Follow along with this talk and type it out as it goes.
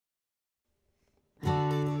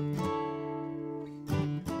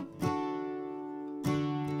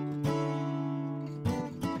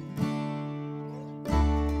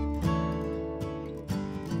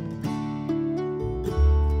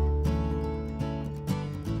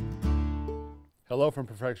Hello from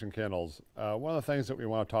Perfection Kennels. One of the things that we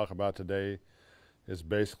want to talk about today is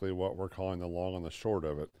basically what we're calling the long and the short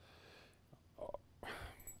of it.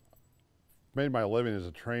 Made my living as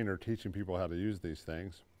a trainer teaching people how to use these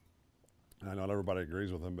things. I know not everybody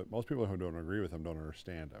agrees with them, but most people who don't agree with them don't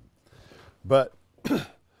understand them. But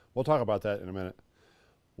we'll talk about that in a minute.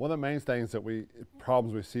 One of the main things that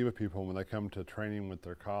problems we see with people when they come to training with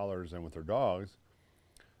their collars and with their dogs,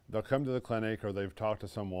 they'll come to the clinic or they've talked to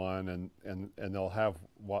someone and they'll have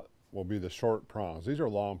what will be the short prongs. These are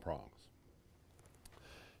long prongs.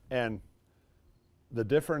 And the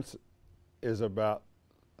difference is about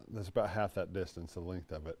half that distance, the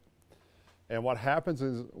length of it. And what happens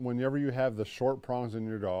is whenever you have the short prongs in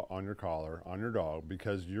your dog, on your collar, on your dog,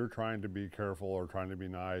 because you're trying to be careful or trying to be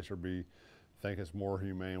nice or think it's more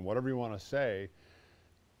humane, whatever you want to say,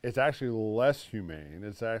 it's actually less humane.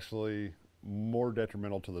 It's actually more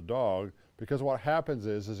detrimental to the dog, because what happens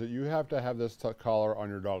is that you have to have this collar on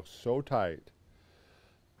your dog so tight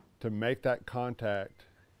to make that contact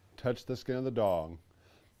touch the skin of the dog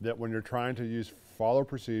that when you're trying to follow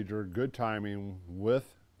procedure, good timing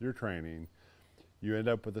with your training, you end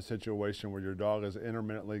up with a situation where your dog is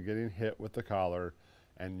intermittently getting hit with the collar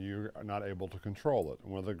and you're not able to control it.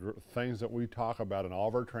 And one of the things that we talk about in all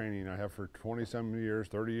of our training, I have for 20-some years,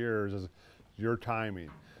 30 years, is your timing.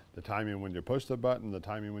 The timing when you push the button, the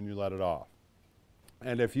timing when you let it off.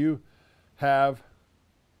 And if you have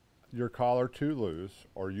your collar too loose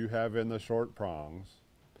or you have in the short prongs,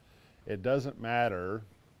 it doesn't matter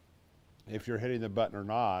if you're hitting the button or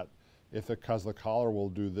not, because the collar will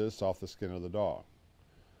do this off the skin of the dog.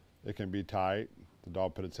 It can be tight, the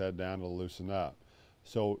dog put its head down, it'll loosen up.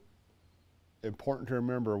 So important to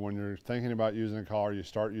remember when you're thinking about using a collar, you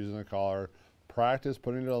start using a collar, practice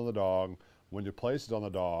putting it on the dog. When you place it on the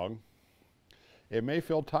dog, it may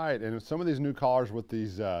feel tight, and some of these new collars with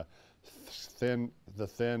these thin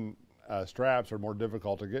straps are more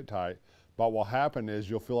difficult to get tight. But what will happen is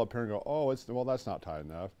you'll feel up here and go, oh, well, that's not tight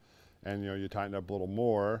enough, and you tighten up a little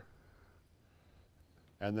more,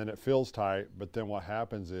 and then it feels tight. But then what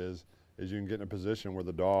happens is you can get in a position where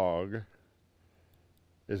the dog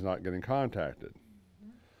is not getting contacted.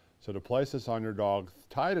 So to place this on your dog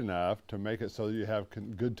tight enough to make it so that you have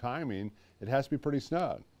good timing, it has to be pretty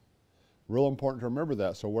snug. Real important to remember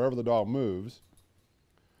that. So wherever the dog moves,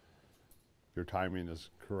 your timing is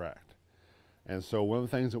correct. And so one of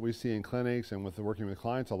the things that we see in clinics and with working with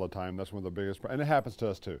clients all the time, that's one of the biggest, and it happens to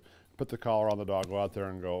us too. Put the collar on the dog, go out there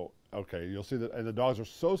and go, okay, you'll see that, and the dogs are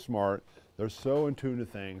so smart, they're so in tune to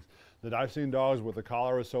things, that I've seen dogs with the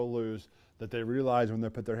collar is so loose that they realize when they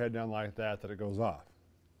put their head down like that it goes off.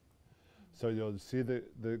 So you'll see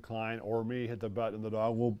the client or me hit the button, the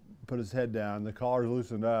dog will put his head down, the collar's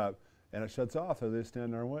loosened up, and it shuts off, so they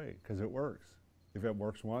stand their way, because it works. If it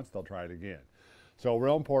works once, they'll try it again. So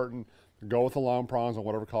real important, go with the long prongs on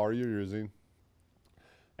whatever collar you're using,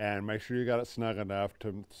 and make sure you got it snug enough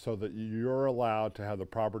so that you're allowed to have the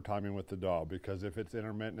proper timing with the dog, because if it's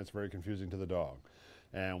intermittent, it's very confusing to the dog.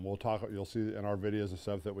 And you'll see in our videos and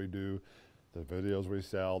stuff that we do, the videos we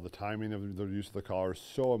sell, the timing of the use of the collar is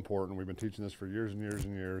so important. We've been teaching this for years and years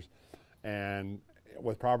and years. And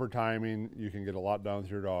with proper timing, you can get a lot done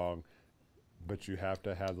with your dog, but you have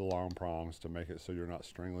to have the long prongs to make it so you're not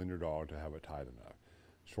strangling your dog to have it tight enough.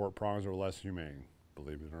 Short prongs are less humane,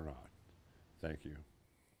 believe it or not. Thank you.